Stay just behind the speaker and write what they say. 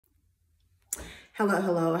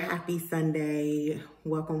Hello, happy Sunday.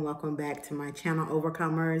 Welcome back to my channel,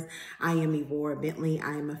 Overcomers. I am Coach-Evora Bentley.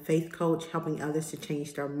 I am a faith coach helping others to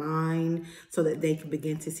change their mind so that they can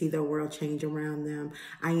begin to see their world change around them.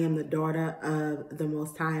 I am the daughter of the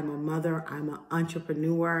Most High. I'm a mother. I'm an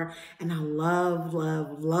entrepreneur. And I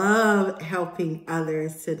love helping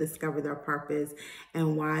others to discover their purpose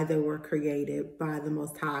and why they were created by the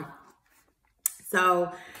Most High.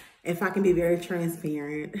 So, if I can be very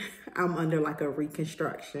transparent, I'm under like a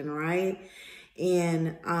reconstruction, right?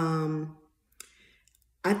 And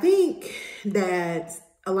I think that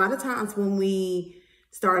a lot of times when we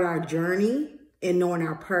start our journey and knowing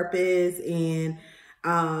our purpose and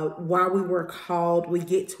why we were called, we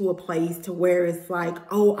get to a place to where it's like,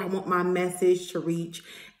 oh, I want my message to reach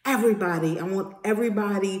everybody. I want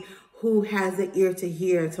everybody who has an ear to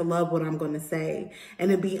hear to love what I'm going to say. And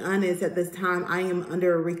to be honest, at this time, I am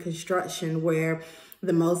under a reconstruction where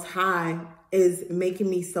the Most High is making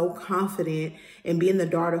me so confident in being the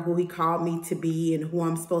daughter who he called me to be and who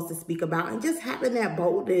I'm supposed to speak about, and just having that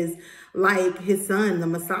boldness like his son, the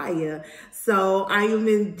Messiah. So I am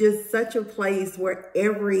in just such a place where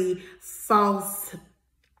every false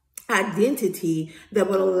identity that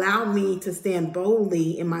would allow me to stand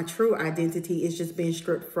boldly in my true identity is just being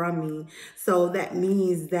stripped from me. So that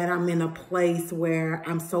means that I'm in a place where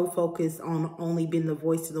I'm so focused on only being the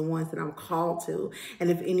voice to the ones that I'm called to. And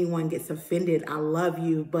if anyone gets offended, I love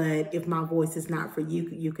you. But if my voice is not for you,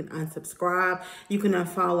 you can unsubscribe, you can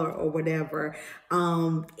unfollow or whatever.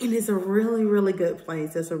 And it's a really good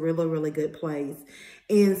place. It's a really good place.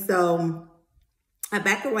 And so I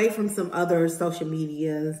backed away from some other social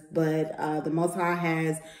medias, but the Most High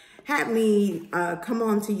has had me come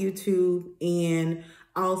on to YouTube, and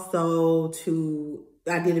also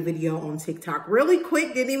I did a video on TikTok really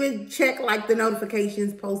quick, didn't even check like the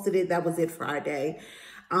notifications, posted it. That was it Friday.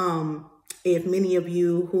 If many of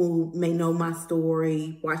you who may know my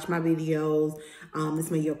story, watch my videos, this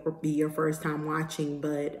may be your first time watching,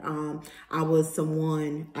 but I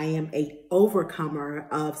am a overcomer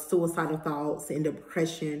of suicidal thoughts and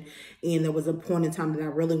depression. And there was a point in time that I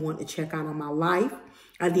really wanted to check out on my life.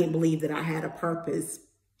 I didn't believe that I had a purpose.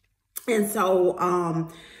 And so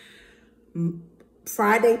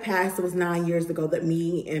Friday passed. It was 9 years ago that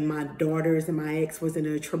me and my daughters and my ex was in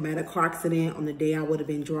a traumatic car accident. On the day I would have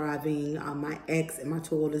been driving, my ex and my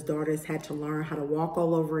two oldest daughters had to learn how to walk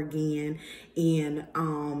all over again. And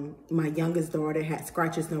my youngest daughter had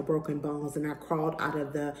scratches, no broken bones. And I crawled out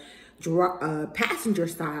of the passenger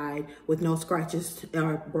side with no scratches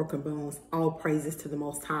or broken bones. All praises to the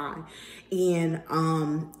Most High. And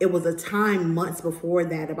it was a time months before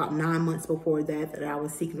that, about 9 months before that, that I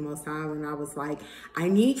was seeking the Most High. And I was like, I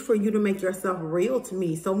need for you to make yourself real to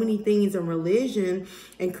me. So many things in religion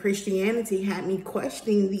and Christianity had me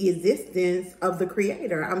questioning the existence of the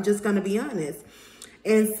Creator. I'm just going to be honest.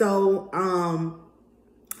 And so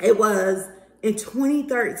it was in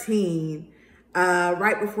 2013,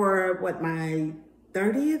 right before my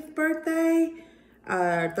 30th birthday,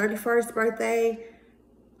 31st birthday,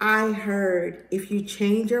 I heard, if you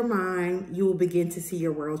change your mind, you will begin to see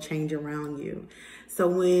your world change around you. So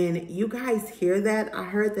when you guys hear that, I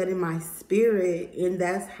heard that in my spirit, and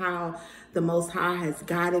that's how the Most High has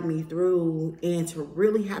guided me through, and to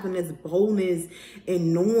really having this boldness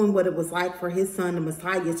and knowing what it was like for his son, the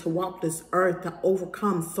Messiah, to walk this earth, to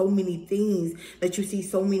overcome so many things that you see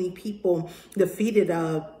so many people defeated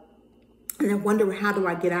of. And I wonder, how do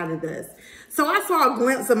I get out of this? So I saw a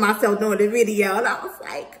glimpse of myself doing the video, and I was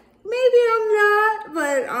like, maybe I'm not.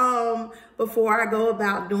 But before I go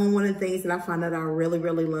about doing one of the things that I find that I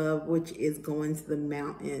really love, which is going to the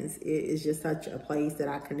mountains, it is just such a place that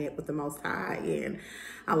I connect with the Most High, and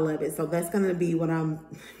I love it. So that's going to be what I'm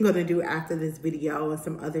going to do after this video and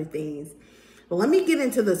some other things. But let me get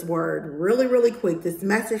into this word really quick, this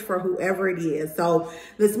message for whoever it is. So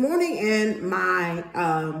this morning in my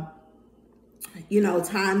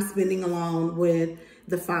time spending alone with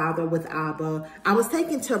the Father, with Abba, I was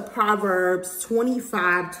taken to Proverbs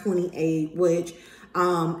 25:28, which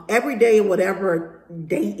every day, whatever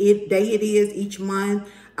day it is each month,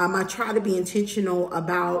 I try to be intentional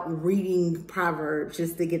about reading Proverbs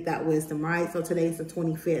just to get that wisdom, right? So today's the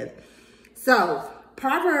 25th. So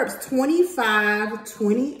Proverbs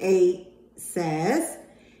 25:28 says,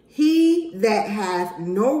 he that hath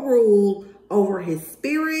no rule over his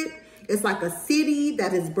spirit is like a city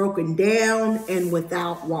that is broken down and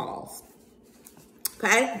without walls.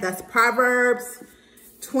 Okay, that's Proverbs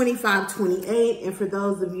 25:28. And for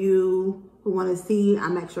those of you who want to see,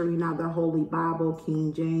 I'm actually reading out the Holy Bible,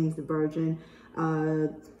 King James Version.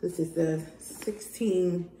 This is the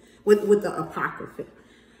 16 with the Apocrypha.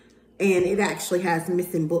 And it actually has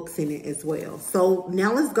missing books in it as well. So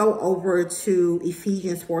now let's go over to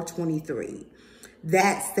Ephesians 4:23.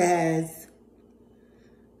 That says,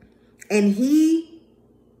 and be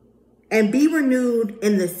renewed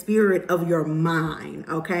in the spirit of your mind,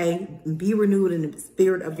 okay? Be renewed in the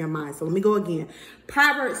spirit of your mind. So let me go again.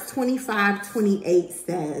 Proverbs 25:28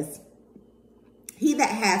 says, he that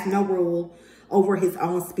has no rule over his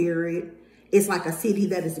own spirit is like a city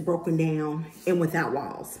that is broken down and without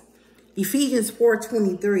walls. Ephesians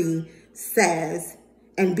 4:23 says,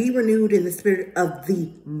 and be renewed in the spirit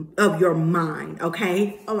of your mind,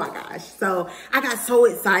 okay? Oh my gosh. So I got so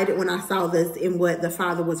excited when I saw this and what the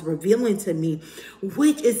Father was revealing to me,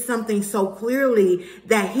 which is something so clearly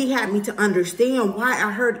that he had me to understand why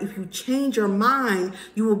I heard if you change your mind,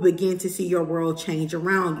 you will begin to see your world change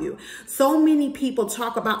around you. So many people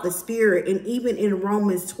talk about the spirit, and even in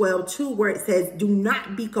Romans 12:2, where it says, do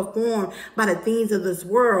not be conformed by the things of this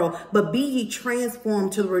world, but be ye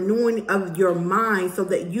transformed to the renewing of your mind, so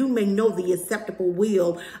that you may know the acceptable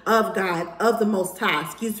will of God, of the Most High.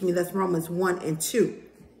 Excuse me, that's Romans 1:2.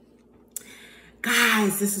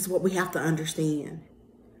 Guys, this is what we have to understand.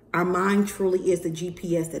 Our mind truly is the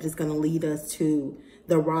GPS that is going to lead us to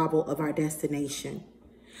the arrival of our destination.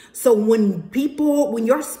 So when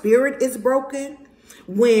your spirit is broken,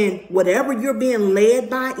 when whatever you're being led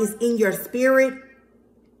by is in your spirit,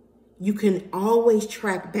 you can always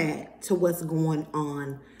track back to what's going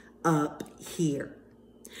on up here.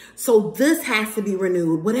 So this has to be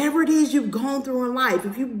renewed. Whatever it is you've gone through in life,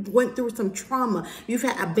 if you went through some trauma, you've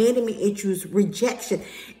had abandonment issues, rejection,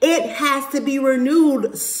 it has to be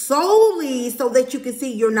renewed solely so that you can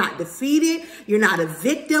see you're not defeated, you're not a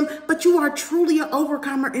victim, but you are truly an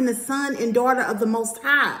overcomer and a son and daughter of the Most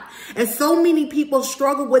High. And so many people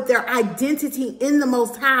struggle with their identity in the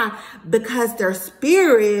Most High because their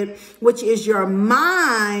spirit, which is your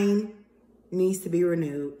mind, needs to be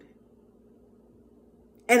renewed.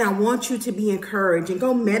 And I want you to be encouraged and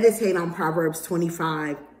go meditate on Proverbs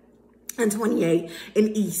 25:28 and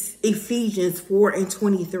Ephesians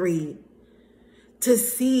 4:23 to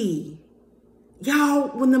see,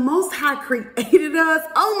 y'all, when the Most High created us,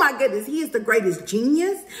 oh my goodness, he is the greatest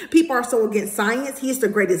genius. People are so against science. He is the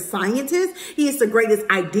greatest scientist. He is the greatest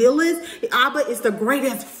idealist. Abba is the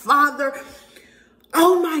greatest father.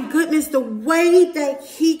 Oh my goodness, the way that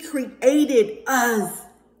he created us,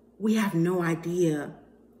 we have no idea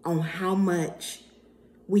on how much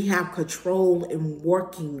we have control in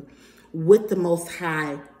working with the Most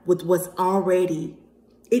High, with what's already.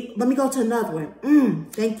 Let me go to another one.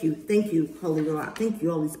 Thank you, Holy God. Thank you,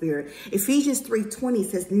 Holy Spirit. Ephesians 3:20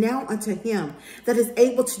 says, now unto him that is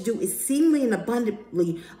able to do exceedingly and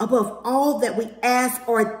abundantly above all that we ask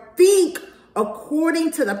or think,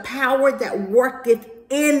 according to the power that worketh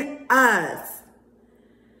in us.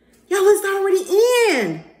 Y'all, it's already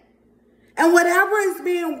in. And whatever is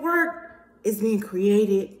being worked is being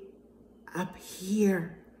created up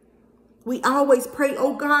here. We always pray,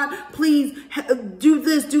 oh God, please do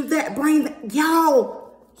this, do that, bring that.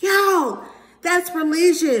 Y'all, that's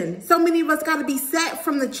religion. So many of us got to be set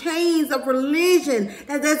from the chains of religion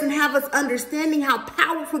that doesn't have us understanding how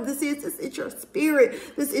powerful this is. This is your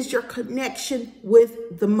spirit. This is your connection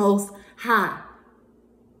with the Most High.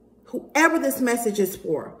 Whoever this message is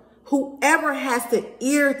for, whoever has the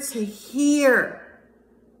ear to hear,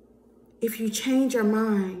 if you change your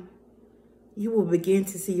mind, you will begin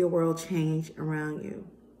to see your world change around you.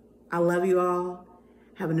 I love you all.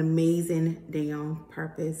 Have an amazing day on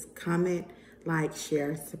purpose. Comment, like,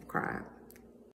 share, subscribe.